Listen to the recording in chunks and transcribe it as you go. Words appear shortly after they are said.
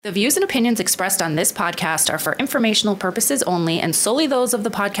The views and opinions expressed on this podcast are for informational purposes only and solely those of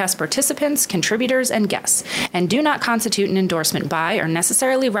the podcast participants, contributors, and guests, and do not constitute an endorsement by or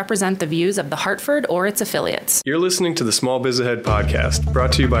necessarily represent the views of The Hartford or its affiliates. You're listening to the Small Biz Ahead podcast,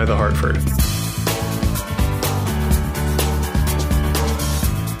 brought to you by The Hartford.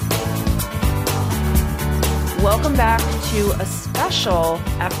 Welcome back to a special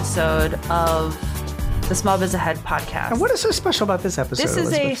episode of the Small Biz Ahead podcast. And what is so special about this episode? This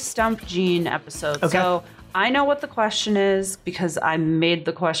is a Stump Gene episode. Okay. So I know what the question is because I made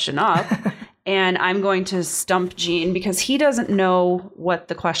the question up. And I'm going to stump Gene because he doesn't know what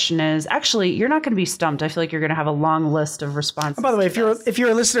the question is. Actually, you're not going to be stumped. I feel like you're going to have a long list of responses. And by the way, if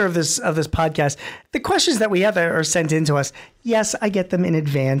you're a listener of this podcast, the questions that we have that are sent in to us, yes, I get them in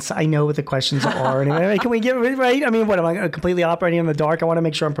advance. I know what the questions are. And can we get it right? I mean, what am I completely operating in the dark? I want to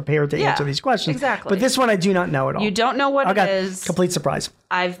make sure I'm prepared to answer these questions. Exactly. But this one I do not know at all. You don't know what it is. Complete surprise.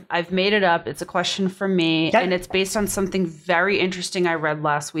 I've made it up. It's a question from me, and it's based on something very interesting I read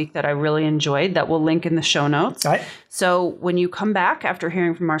last week that I really enjoyed that we'll link in the show notes. All right. So when you come back after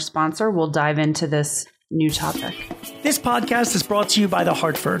hearing from our sponsor, we'll dive into this new topic. This podcast is brought to you by The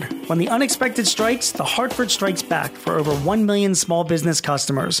Hartford. When the unexpected strikes, The Hartford strikes back for over 1 million small business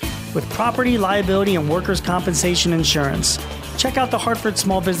customers with property, liability, and workers' compensation insurance. Check out The Hartford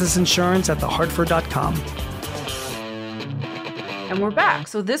Small Business Insurance at thehartford.com. And we're back.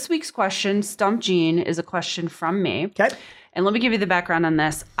 So this week's question, Stump Gene, is a question from me. Okay. And let me give you the background on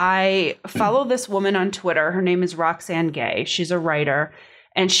this. I follow this woman on Twitter. Her name is Roxanne Gay. She's a writer.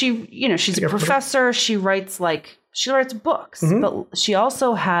 And she's a professor. She writes books. Mm-hmm. But she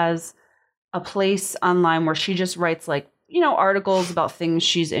also has a place online where she just writes articles about things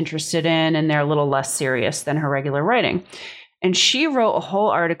she's interested in. And they're a little less serious than her regular writing. And she wrote a whole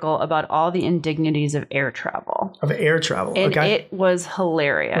article about all the indignities of air travel. And it was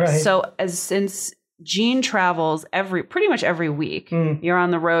hilarious. Right. So since Gene travels pretty much every week, you're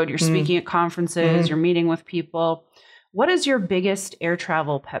on the road, you're speaking at conferences, you're meeting with people. What is your biggest air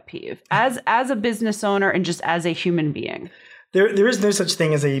travel pet peeve as a business owner and just as a human being? There is no such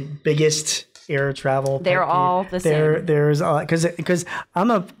thing as a biggest air travel. They're all the same. There's because I'm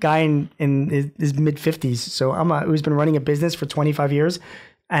a guy in his mid 50s, so who's been running a business for 25 years.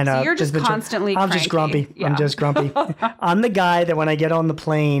 And so you're just constantly I'm cranky. just grumpy. Yeah. I'm just grumpy. I'm the guy that when I get on the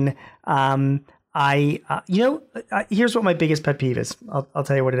plane, here's what my biggest pet peeve is. I'll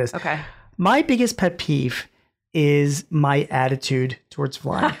tell you what it is. Okay. My biggest pet peeve is my attitude towards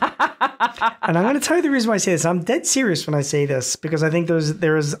flying. And I'm going to tell you the reason why I say this. I'm dead serious when I say this because I think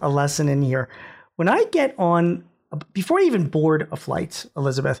there's a lesson in here. When I get on, before I even board a flight,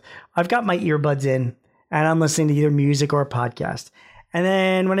 Elizabeth, I've got my earbuds in and I'm listening to either music or a podcast. And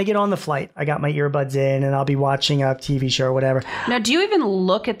then when I get on the flight, I got my earbuds in and I'll be watching a TV show or whatever. Now, do you even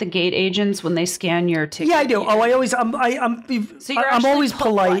look at the gate agents when they scan your ticket? Yeah, I do. I'm always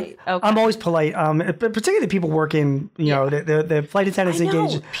polite. Okay. I'm always polite. But particularly the people working, the flight attendants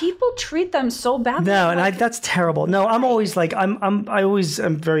engaged. People treat them so badly. No, and that's terrible. No, I'm always like I always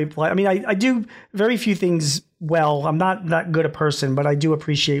am very polite. I mean, I do very few things well. I'm not that good a person, but I do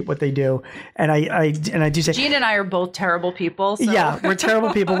appreciate what they do, and I do say. Gene and I are both terrible people. So. Yeah, we're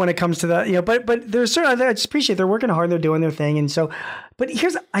terrible people when it comes to that. But there's certain I just appreciate they're working hard, they're doing their thing, and so. But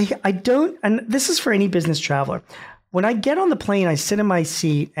here's I don't, and this is for any business traveler. When I get on the plane, I sit in my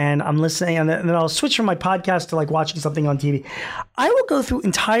seat and I'm listening, and then I'll switch from my podcast to watching something on TV. I will go through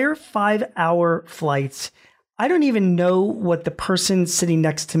entire 5-hour flights. I don't even know what the person sitting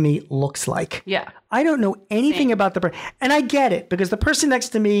next to me looks like. Yeah. I don't know anything about the person. And I get it because the person next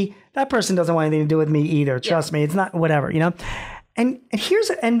to me, that person doesn't want anything to do with me either. Trust me. It's not whatever,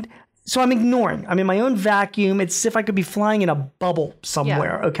 And so I'm ignoring. I'm in my own vacuum. It's as if I could be flying in a bubble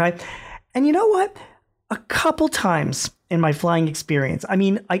somewhere. Yeah. Okay. And you know what? A couple times in my flying experience, I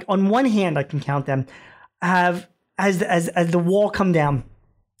mean, on one hand, I can count them, as the wall come down.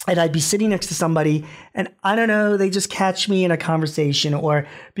 And I'd be sitting next to somebody and I don't know, they just catch me in a conversation, or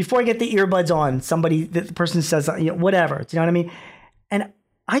before I get the earbuds on, the person says, whatever, do you know what I mean? And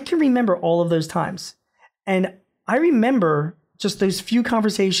I can remember all of those times. And I remember just those few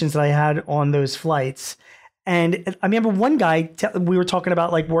conversations that I had on those flights. And I remember one guy, we were talking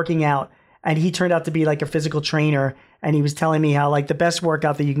about working out, and he turned out to be a physical trainer. And he was telling me how the best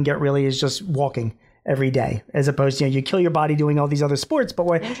workout that you can get really is just walking every day, as opposed to, you kill your body doing all these other sports.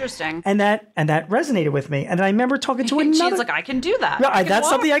 But interesting. And that resonated with me. And I remember talking to another. She's like, I can do that. Yeah, that's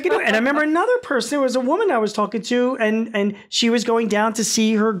something I can do. And I remember another person, it was a woman I was talking to, and she was going down to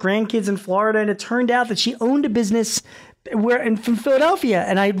see her grandkids in Florida. And it turned out that she owned a business from Philadelphia,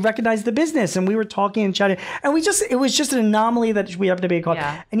 and I recognized the business, and we were talking and chatting, and it was just an anomaly that we happened to be a call.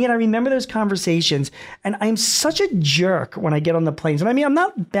 Yeah. And yet I remember those conversations, and I'm such a jerk when I get on the planes. And I mean, I'm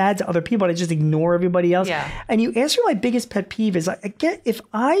not bad to other people, but I just ignore everybody else. Yeah. And you ask me my biggest pet peeve is, if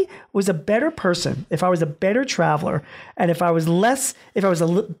I was a better person, if I was a better traveler, and if I was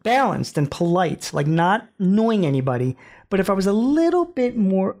balanced and polite, like not annoying anybody, but if I was a little bit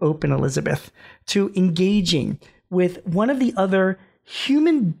more open, Elizabeth, to engaging with one of the other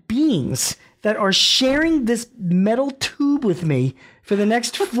human beings that are sharing this metal tube with me for the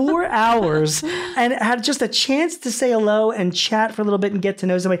next 4 hours, and had just a chance to say hello and chat for a little bit and get to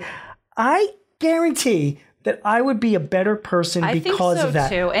know somebody, I guarantee that I would be a better person because of that. I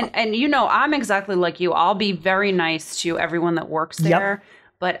think so too. And you know, I'm exactly like you. I'll be very nice to everyone that works there,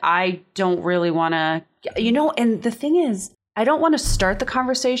 but I don't really want to, you know, and the thing is, I don't want to start the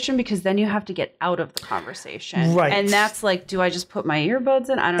conversation because then you have to get out of the conversation. Right. And that's like, do I just put my earbuds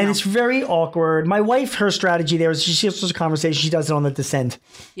in? I don't know. And it's very awkward. My wife, her strategy there is she has a conversation. She does it on the descent.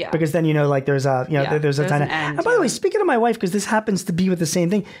 Yeah. Because then, you know, like there's a time. an end, And by the way, speaking of my wife, because this happens to be with the same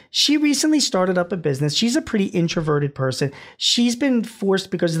thing, she recently started up a business. She's a pretty introverted person. She's been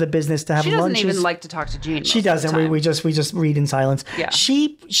forced because of the business to have lunches. She doesn't even like to talk to Gene. She doesn't. We just read in silence. Yeah.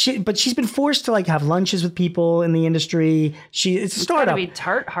 But she's been forced to like have lunches with people in the industry. It's a startup. It's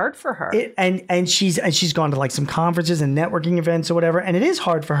gotta be hard for her. And she's gone to like some conferences and networking events or whatever, and it is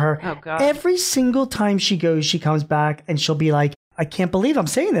hard for her. Oh God. Every single time she goes, she comes back and she'll be like, I can't believe I'm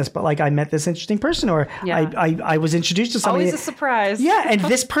saying this, but like I met this interesting person, or I was introduced to somebody. Always a surprise. Yeah, and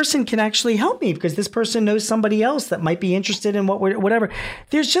this person can actually help me because this person knows somebody else that might be interested in whatever.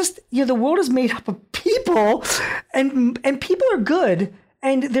 There's just, you know, the world is made up of people, and people are good.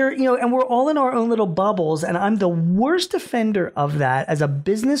 And they're, you know, and we're all in our own little bubbles. And I'm the worst offender of that as a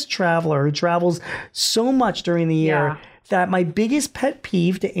business traveler who travels so much during the year, that my biggest pet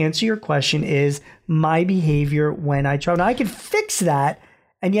peeve, to answer your question, is my behavior when I travel. Now, I can fix that,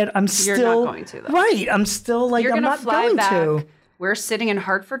 and yet You're not going to, though. Right. I'm still like, I'm not going to. We're sitting in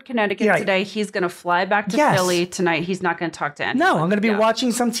Hartford, Connecticut today. He's going to fly back to Philly tonight. He's not going to talk to anyone. No, I'm going to be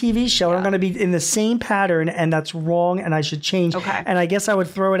watching some TV show. And I'm going to be in the same pattern, and that's wrong, and I should change. Okay. And I guess I would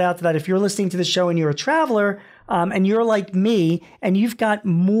throw it out to that. If you're listening to the show and you're a traveler, and you're like me, and you've got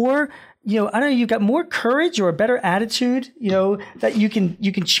more, you know, I don't know, you've got more courage or a better attitude, you know, that you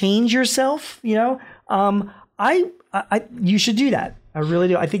can change yourself, you know, you should do that. I really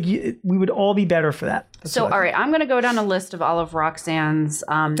do. I think we would all be better for that. So, all right, I'm going to go down a list of all of Roxanne's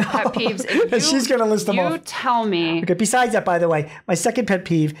pet peeves. And she's going to list them off. You tell me. Okay, besides that, by the way, my second pet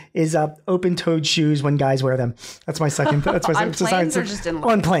peeve is open-toed shoes when guys wear them. That's my second. That's my on planes or just in life?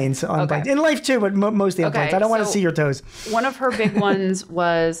 On planes. On planes. In life, too, but mostly on planes. I don't want to see your toes. One of her big ones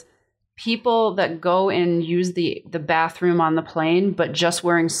was people that go and use the bathroom on the plane, but just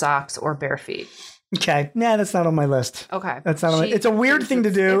wearing socks or bare feet. Okay. Nah, that's not on my list. Okay. That's not on my, it's a weird thing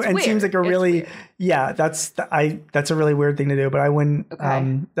to do, and weird. seems like a really, that's a really weird thing to do, but I wouldn't,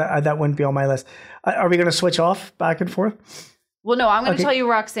 that wouldn't be on my list. Are we going to switch off back and forth? Well, no, I'm going to tell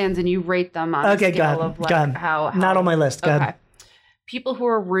you Roxanne's, and you rate them on the scale of like how. Not on my list. Go ahead. People who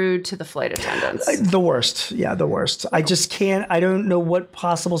are rude to the flight attendants. The worst. Yeah, the worst. I just can't, I don't know what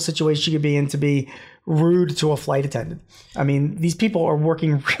possible situation you could be in to be rude to a flight attendant. I mean, these people are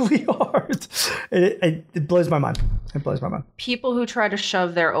working really hard. It blows my mind. It blows my mind. People who try to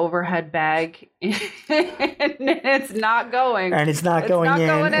shove their overhead bag and it's not going. And it's not going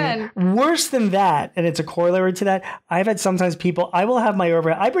in. Worse than that, and it's a corollary to that, I've had sometimes people, I will have my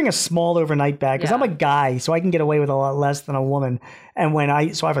overhead, I bring a small overnight bag because I'm a guy, so I can get away with a lot less than a woman.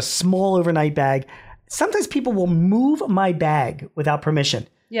 And so I have a small overnight bag. Sometimes people will move my bag without permission.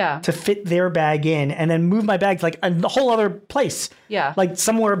 Yeah. To fit their bag in, and then move my bag to like a whole other place. Yeah. Like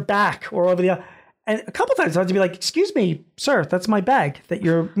somewhere back or over the. And a couple times I had to be like, "Excuse me, sir, that's my bag. That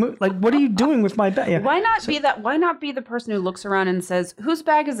you're like, what are you doing with my bag?" Yeah. Why not be that? Why not be the person who looks around and says, "Whose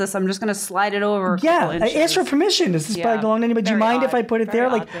bag is this? I'm just going to slide it over." I ask for permission. Does this bag belong to anybody? Do you mind if I put it there?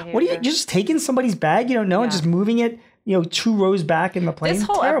 Like, what are you? You're just taking somebody's bag you don't know and just moving it, 2 rows back in the plane. This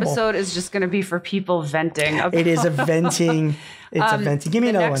whole episode is just going to be for people venting. It is a venting. It's a venting. Give me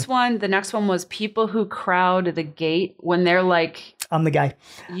another one. The next one was people who crowd the gate when they're like, I'm the guy.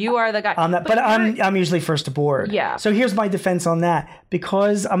 You are the guy. But I'm usually first aboard. Yeah. So here's my defense on that.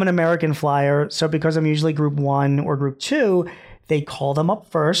 Because I'm an American flyer, so because I'm usually group 1 or group 2, they call them up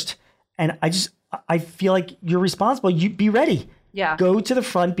first. And I feel like you're responsible. You be ready. Yeah. Go to the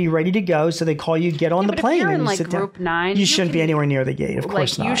front, be ready to go. So they call you, get on the plane, and you sit down. Group 9, you shouldn't be anywhere near the gate. Of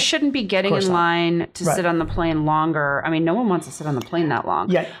course not. You shouldn't be getting in line to sit on the plane longer. I mean, no one wants to sit on the plane that long.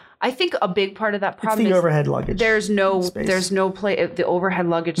 Yeah. I think a big part of that It's problem the is overhead luggage. There's no space. the overhead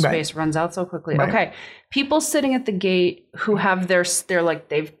luggage space runs out so quickly. Right. Okay. People sitting at the gate who have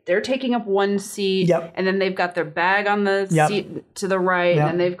they're taking up one seat, and then they've got their bag on the seat to the right, and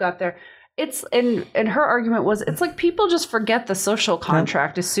then they've got their and her argument was it's like people just forget the social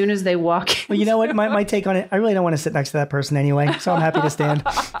contract as soon as they walk in. Well, you know what? My take on it, I really don't want to sit next to that person anyway, so I'm happy to stand.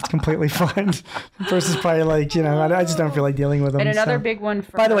 It's completely fine. The person's probably like, I just don't feel like dealing with them. And another big one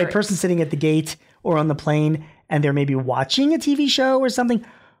for By the way, person sitting at the gate or on the plane and they're maybe watching a TV show or something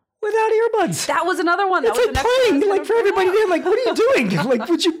without earbuds. That was another one. It's like playing, like for everybody there. Like, what are you doing?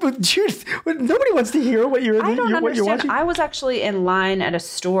 Like, nobody wants to hear what you're watching. I was actually in line at a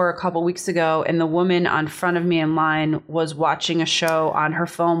store a couple weeks ago, and the woman on front of me in line was watching a show on her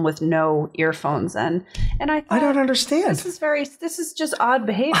phone with no earphones in. And I thought, I don't understand. This is just odd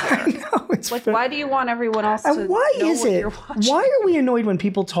behavior. I know, it's like, why do you want everyone else to why know is what it? you're watching? Why are we annoyed when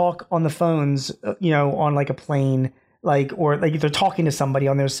people talk on the phones, on like a plane? Or they're talking to somebody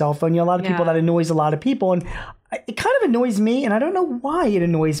on their cell phone. A lot of people, that annoys a lot of people. And it kind of annoys me. And I don't know why it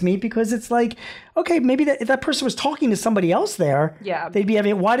annoys me, because it's like, okay, maybe if that person was talking to somebody else there, they'd be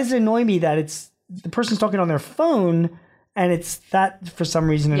having, why does it annoy me that it's the person's talking on their phone and it's that for some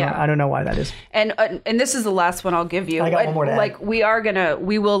reason? I don't know why that is. And this is the last one I'll give you. I got one more to add.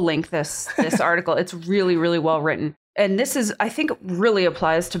 We will link this article. It's really, really well written. And this is, I think, really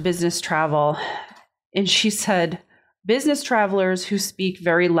applies to business travel. And she said, business travelers who speak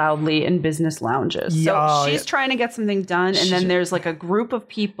very loudly in business lounges. So she's trying to get something done, and then there's like a group of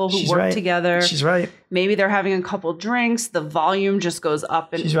people who work together. She's right. Maybe they're having a couple drinks. The volume just goes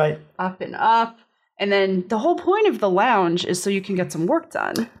up and up and up. And then the whole point of the lounge is so you can get some work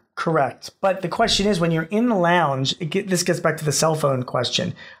done. Correct. But the question is, when you're in the lounge, this gets back to the cell phone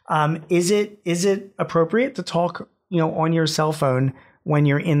question. Is it appropriate to talk, on your cell phone when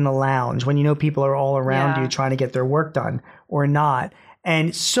you're in the lounge, when people are all around you trying to get their work done, or not?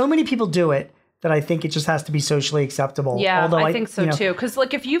 And so many people do it that I think it just has to be socially acceptable. Yeah, I think so too. Because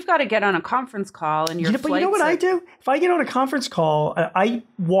if you've got to get on a conference call and your but you know what I do? If I get on a conference call, I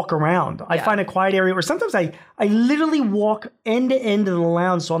walk around. I find a quiet area, or sometimes I literally walk end to end of the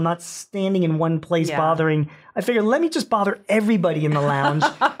lounge, so I'm not standing in one place bothering. I figure, let me just bother everybody in the lounge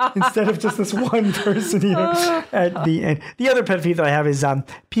instead of just this one person at the end. The other pet peeve that I have is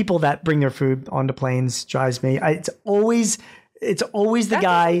people that bring their food onto planes. Drives me. It's always the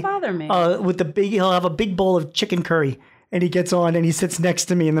guy with the big. He'll have a big bowl of chicken curry, and he gets on and he sits next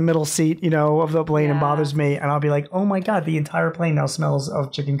to me in the middle seat, of the plane, and bothers me. And I'll be like, oh my God, the entire plane now smells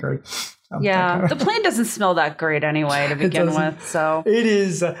of chicken curry. The plane doesn't smell that great anyway to begin with. So it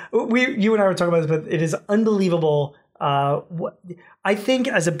is. You and I were talking about this, but it is unbelievable. I think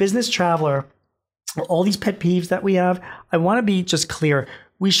as a business traveler, all these pet peeves that we have, I want to be just clear.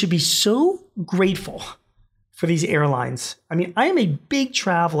 We should be so grateful for these airlines. I mean, I am a big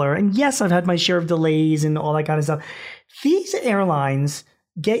traveler, and yes, I've had my share of delays and all that kind of stuff. These airlines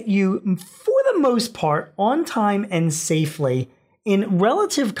get you, for the most part, on time and safely, in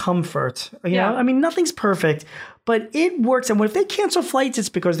relative comfort. I mean, nothing's perfect, but it works. And if they cancel flights, it's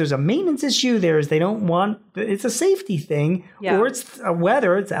because there's a maintenance issue. It's a safety thing, or it's a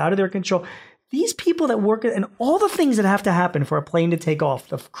weather. It's out of their control. These people that work, and all the things that have to happen for a plane to take off,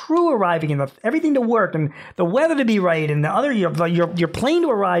 the crew arriving, and everything to work, and the weather to be right, and your plane to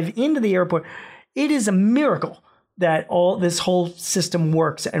arrive into the airport, it is a miracle that this whole system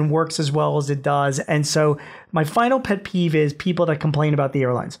works and works as well as it does. And so my final pet peeve is people that complain about the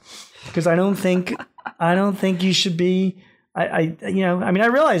airlines, because I don't think you should be. I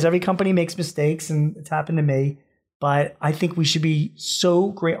realize every company makes mistakes, and it's happened to me, but I think we should be so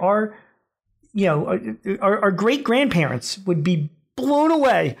great. Our great grandparents would be blown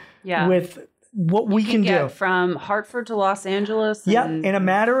away with what we can do from Hartford to Los Angeles. In a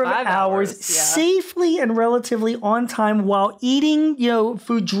matter of hours, safely and relatively on time, while eating,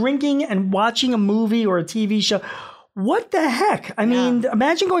 food, drinking, and watching a movie or a TV show. What the heck? I mean,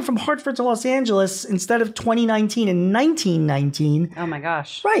 imagine going from Hartford to Los Angeles instead of 2019 and 1919. Oh my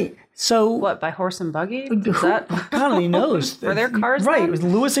gosh! Right. So what, by horse and buggy? God only knows. Were there cars? Right. Then? Was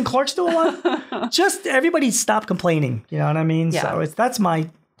Lewis and Clark still alive? Just everybody stop complaining. You know what I mean? Yeah. So that's my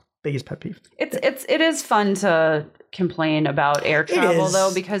biggest pet peeve. It is fun to complain about air travel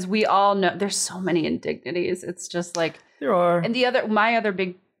though, because we all know there's so many indignities. It's just like there are. And my other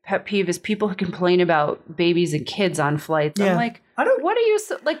big pet peeve is people who complain about babies and kids on flights. Yeah. I'm like, what are you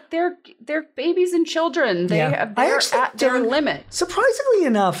like? They're babies and children. They're at their limit. Surprisingly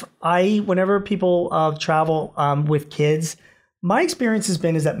enough, whenever people travel with kids, my experience has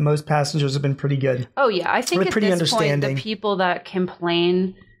been that most passengers have been pretty good. Oh yeah, I think at pretty this point, the people that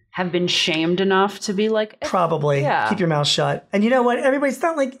complain have been shamed enough to be like, probably keep your mouth shut. And you know what? Everybody's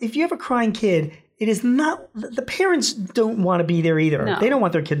not like, if you have a crying kid, it is not, the parents don't want to be there either. No. They don't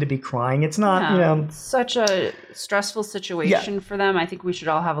want their kid to be crying. It's not, It's such a stressful situation for them. I think we should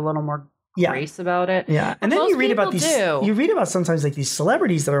all have a little more grace about it. Yeah. And then you read about you read about sometimes like these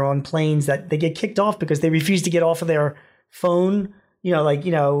celebrities that are on planes that they get kicked off because they refuse to get off of their phone. You know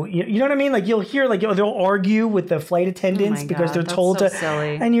what I mean? Like you'll hear like they'll argue with the flight attendants because they're told to.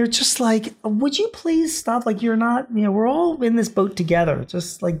 Silly. And you're just like, would you please stop? Like you're not. We're all in this boat together.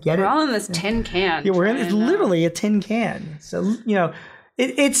 Just like get it. We're all in this tin can. Yeah, it's literally a tin can. So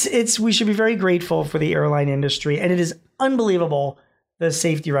it's we should be very grateful for the airline industry, and it is unbelievable the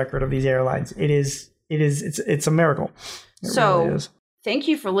safety record of these airlines. It's a miracle. It really is. Thank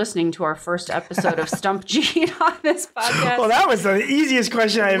you for listening to our first episode of Stump Gene on this podcast. Well, that was the easiest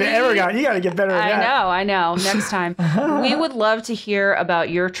question I've ever gotten. You got to get better at that. I know. Next time. We would love to hear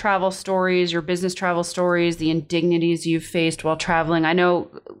about your travel stories, your business travel stories, the indignities you've faced while traveling. I know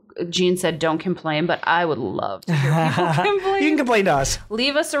Gene said don't complain, but I would love to hear people complain. You can complain to us.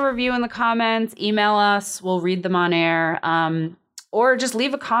 Leave us a review in the comments. Email us. We'll read them on air. Or just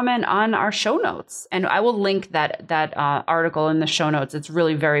leave a comment on our show notes. And I will link that article in the show notes. It's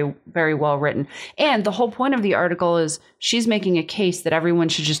really very, very well written. And the whole point of the article is she's making a case that everyone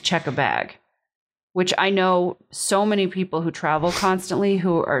should just check a bag, which I know so many people who travel constantly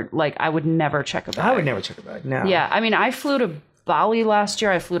who are like, I would never check a bag. I would never check a bag, no. Yeah, I mean, I flew to Bali last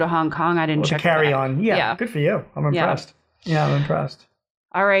year. I flew to Hong Kong. I didn't check a bag. Carry on. Yeah, good for you. I'm impressed. Yeah, I'm impressed.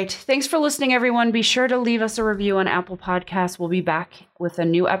 All right. Thanks for listening, everyone. Be sure to leave us a review on Apple Podcasts. We'll be back with a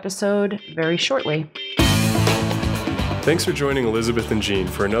new episode very shortly. Thanks for joining Elizabeth and Jean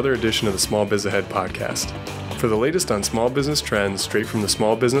for another edition of the Small Biz Ahead podcast. For the latest on small business trends straight from the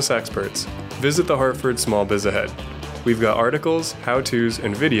small business experts, visit the Hartford Small Biz Ahead. We've got articles, how-tos,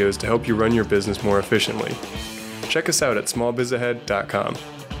 and videos to help you run your business more efficiently. Check us out at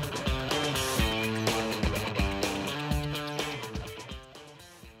smallbizahead.com.